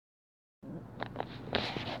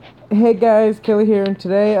Hey guys, Kelly here, and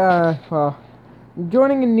today, I'm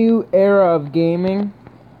joining a new era of gaming.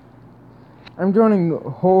 I'm joining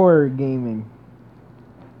horror gaming.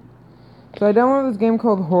 So I downloaded this game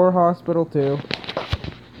called Horror Hospital 2,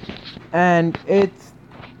 and apparently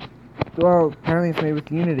it's made with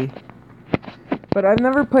Unity. But I've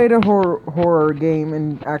never played a horror game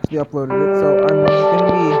and actually uploaded it, so I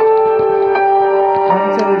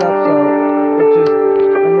haven't set it up, so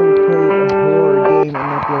I've never played a horror game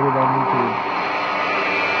and uploaded on YouTube.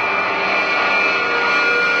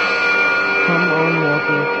 Come on,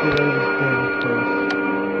 Walker, let's get rid of this damn place.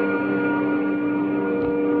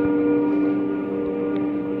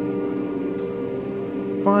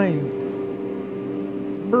 Fine.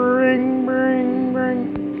 Bring.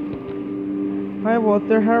 Hi,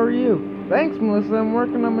 Walter, how are you? Thanks, Melissa, I'm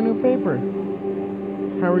working on my new paper.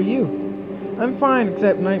 How are you? I'm fine,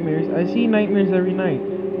 except nightmares. I see nightmares every night.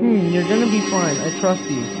 You're gonna be fine, I trust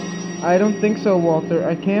you. I don't think so, Walter.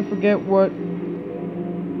 I can't forget what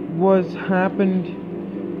was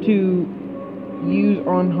happened to use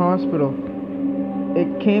on hospital.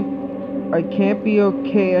 I can't be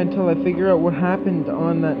okay until I figure out what happened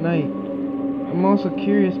on that night. I'm also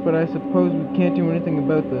curious, but I suppose we can't do anything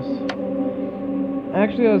about this.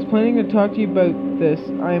 Actually, I was planning to talk to you about this.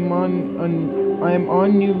 I am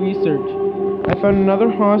on new research. I found another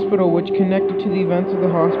hospital which connected to the events of the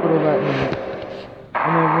hospital that night,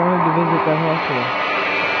 and I wanted to visit that hospital.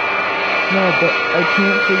 No, but I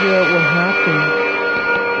can't figure out what happened.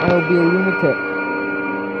 I'll be a lunatic.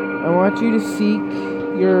 I want to seek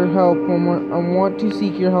your help one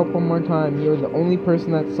more time. You're the only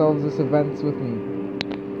person that solves this events with me.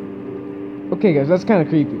 Okay, guys, that's kind of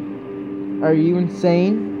creepy. Are you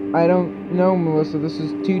insane? I don't know, Melissa. This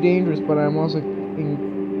is too dangerous, but I'm also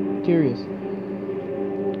curious.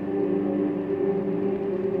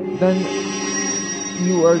 Then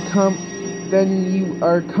you are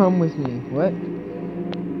come with me. What?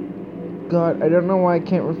 God, I don't know why I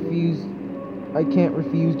can't refuse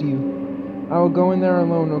you. I will go in there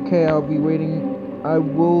alone, okay? I will be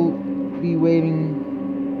waiting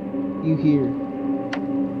you here.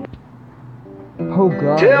 Oh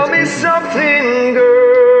God. Tell me something,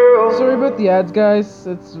 girl. Sorry about the ads, guys.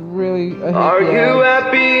 It's really, I hate Are the you ads.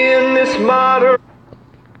 happy in this modern?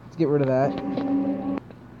 Let's get rid of that.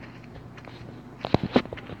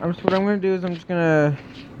 What I'm gonna do is I'm just gonna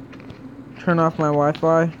turn off my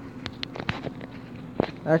Wi-Fi.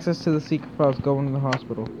 Access to the secret files going to the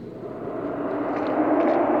hospital.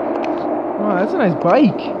 Oh, that's a nice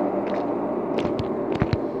bike.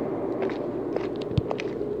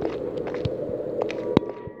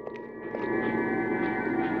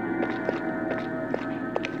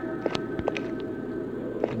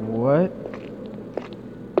 What?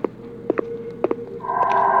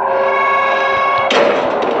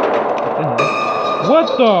 What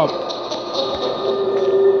the?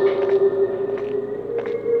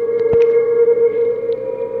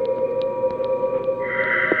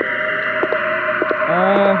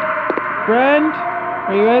 Friend?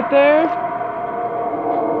 Are you out there?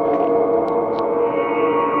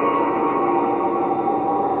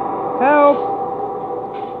 Help!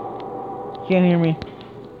 Can't hear me.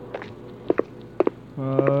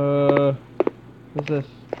 What's this?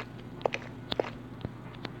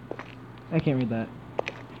 I can't read that.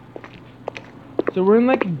 So we're in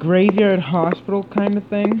like a graveyard hospital kind of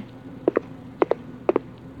thing.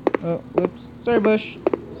 Oh, whoops. Sorry, Bush.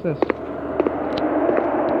 What's this?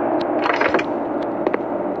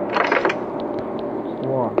 It's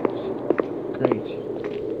locked. Great.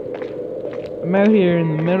 I'm out here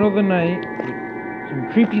in the middle of the night with some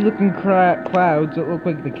creepy looking clouds that look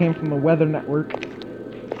like they came from the Weather Network.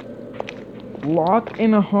 Locked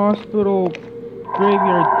in a hospital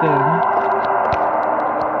graveyard thing.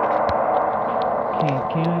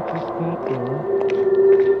 Can't access that door.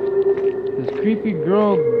 This creepy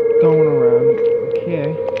girl going around.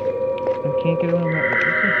 Okay. I can't get around that. What's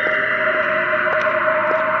this?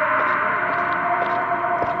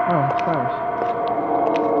 Oh, flowers.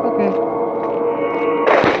 Okay.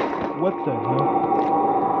 What the hell?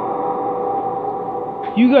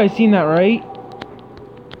 You guys seen that, right?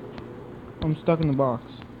 I'm stuck in the box.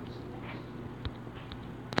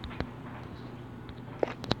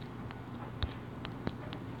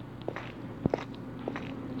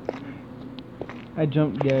 I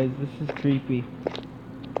jumped, guys. This is creepy.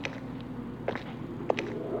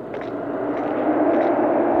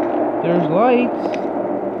 There's lights.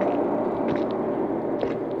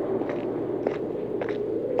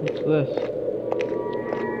 What's this?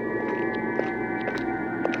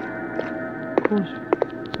 Of course.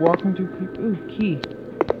 Walking to creepy. Ooh, key.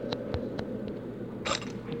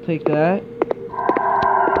 I'll take that.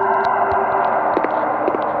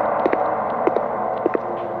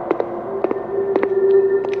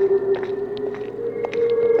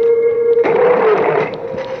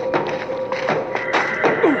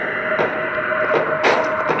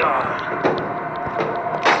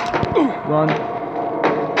 Run.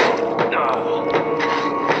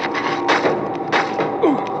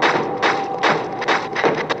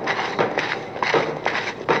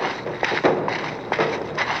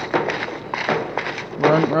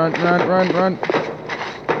 Run.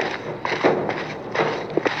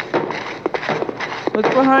 What's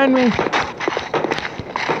behind me?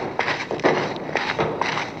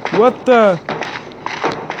 What the?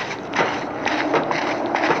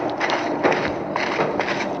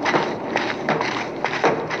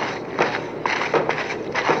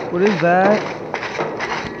 What is that?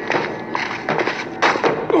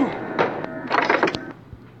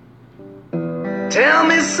 Tell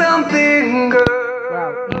me something, girl.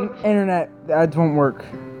 Wow, internet ads won't work.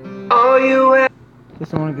 All you have.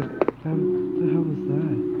 Guess I want to get. What the hell was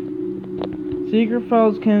that? Secret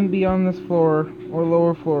files can be on this floor or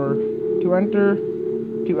lower floor. To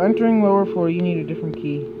entering lower floor, you need a different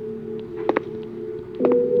key.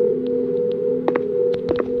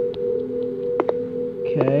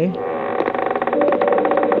 Okay.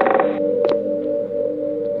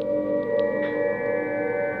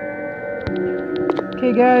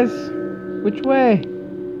 Okay, guys. Which way?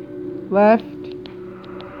 Left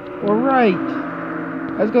or right?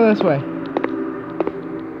 Let's go this way.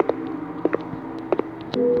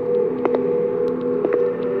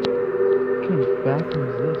 What kind of bathroom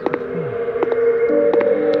is this? What's that?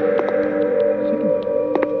 Is it like a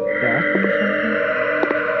bathroom or something?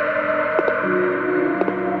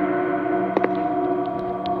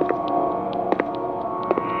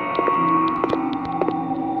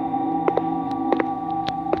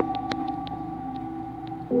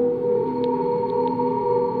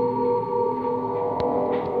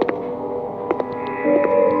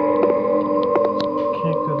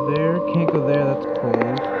 Can't go there, that's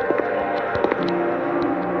closed.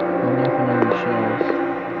 And nothing on the shelves.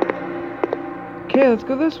 Okay, let's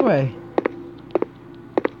go this way.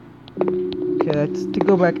 Okay, that's to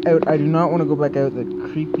go back out. I do not want to go back out. That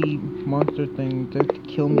creepy monster thing to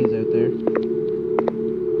kill me is out there.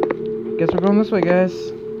 Guess we're going this way, guys.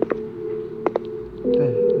 What the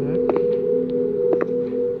heck?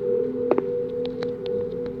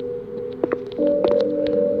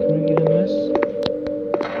 Can we get in this?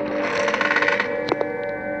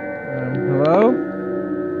 Hello?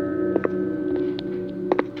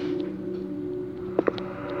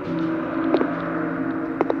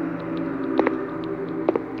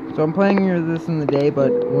 So I'm playing this in the day,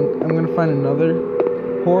 but I'm gonna find another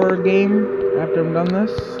horror game after I'm done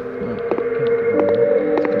this.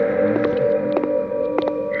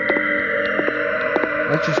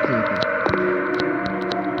 That's just creepy.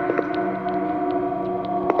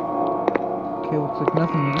 Okay, looks like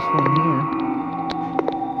nothing useful in here.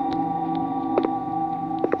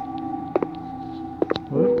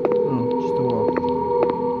 What? Oh, just a wall.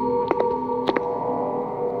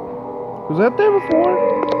 Was that there before?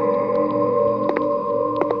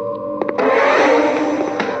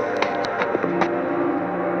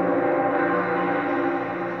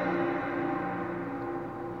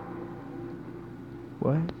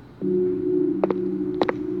 What?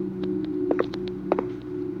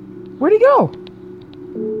 Where'd he go?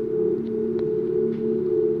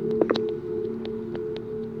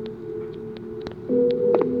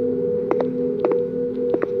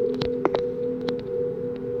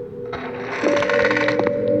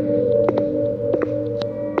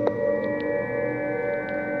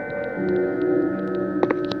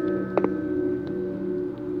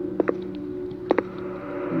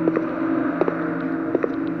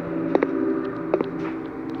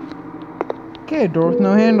 Okay, a door with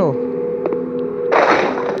no handle.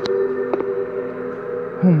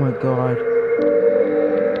 Oh my god.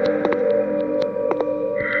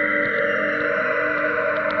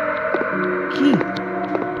 Key.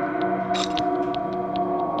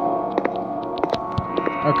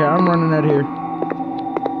 Okay, I'm running out of here.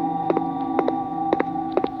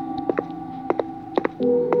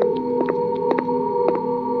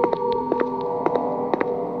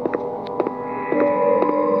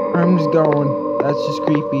 I'm just going. That's just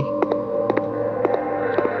creepy.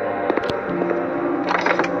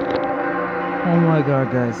 Oh my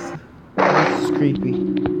god, guys. That's just creepy.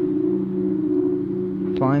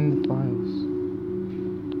 Find the files.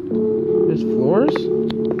 There's floors?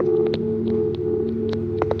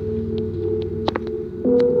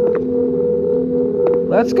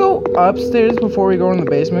 Let's go upstairs before we go in the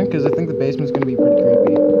basement, because I think the basement's gonna be pretty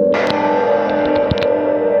creepy.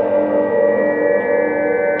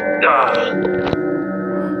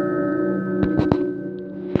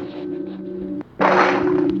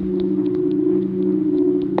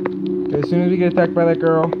 Okay, as soon as we get attacked by that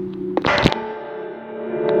girl.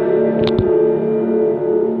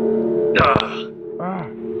 Ah.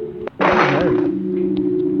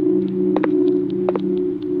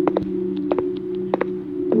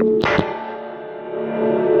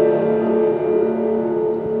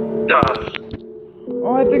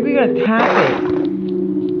 Oh, I think we gotta tap it.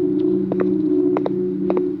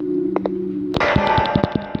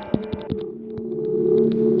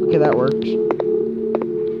 Okay, that works.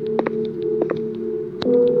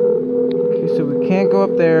 Okay, so we can't go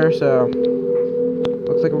up there, so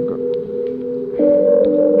looks like we're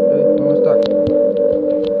almost stuck.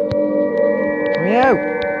 Let me out!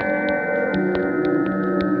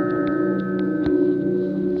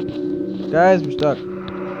 Guys, we're stuck.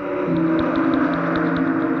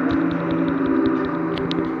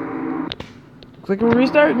 Looks like we're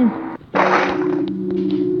restarting.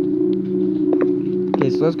 Okay,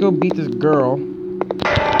 so let's go beat this girl.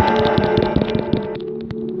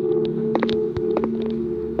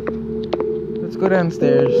 Let's go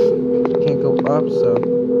downstairs. Can't go up, so.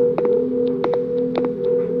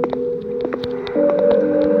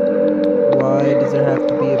 Why does there have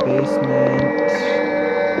to be a basement?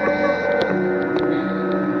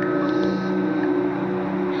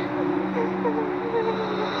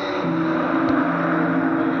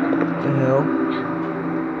 What the hell?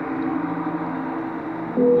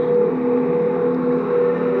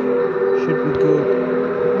 Should we go?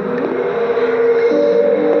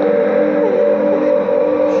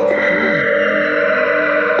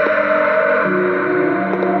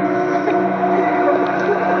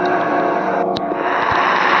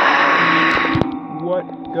 What?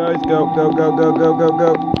 Guys,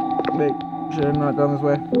 go. Wait, should have not gone this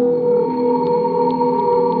way.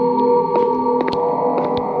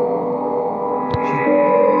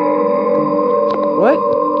 What?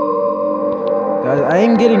 Guys, I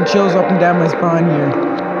am getting chills up and down my spine here.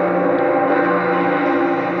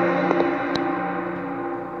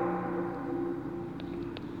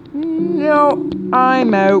 No,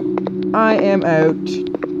 I'm out. I am out.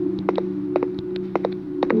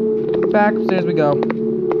 Back upstairs we go.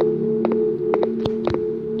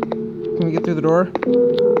 Can we get through the door?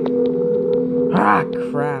 Ah,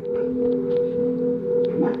 crap.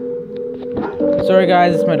 Sorry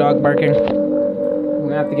guys, it's my dog barking. I'm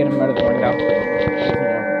gonna have to get him out of the window.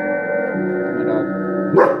 My dog.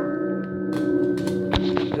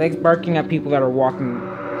 He likes barking at people that are walking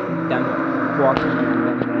down the road.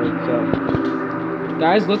 So,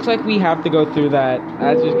 guys, looks like we have to go through that.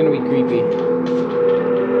 That's just gonna be creepy.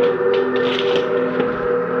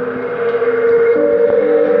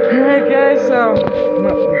 Alright, guys. So I'm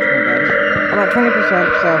at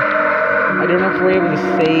 20%. So I don't know if we're able to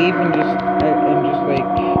save and just like.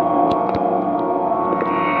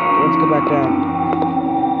 Let's go back down.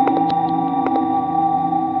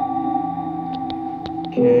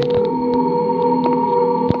 Okay.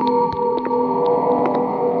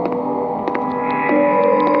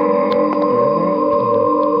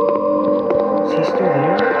 Is he still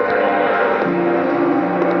there?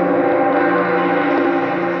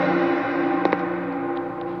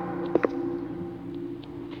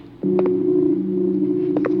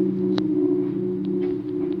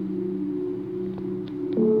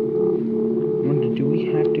 Do we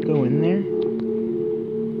have to go in there?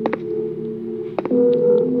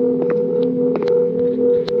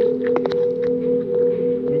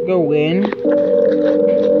 We go in.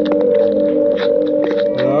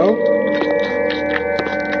 Hello?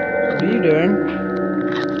 What are you doing?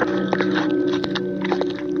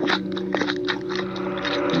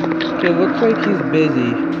 Okay, looks like he's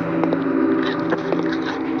busy.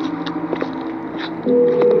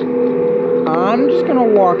 I'm just gonna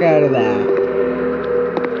walk out of that.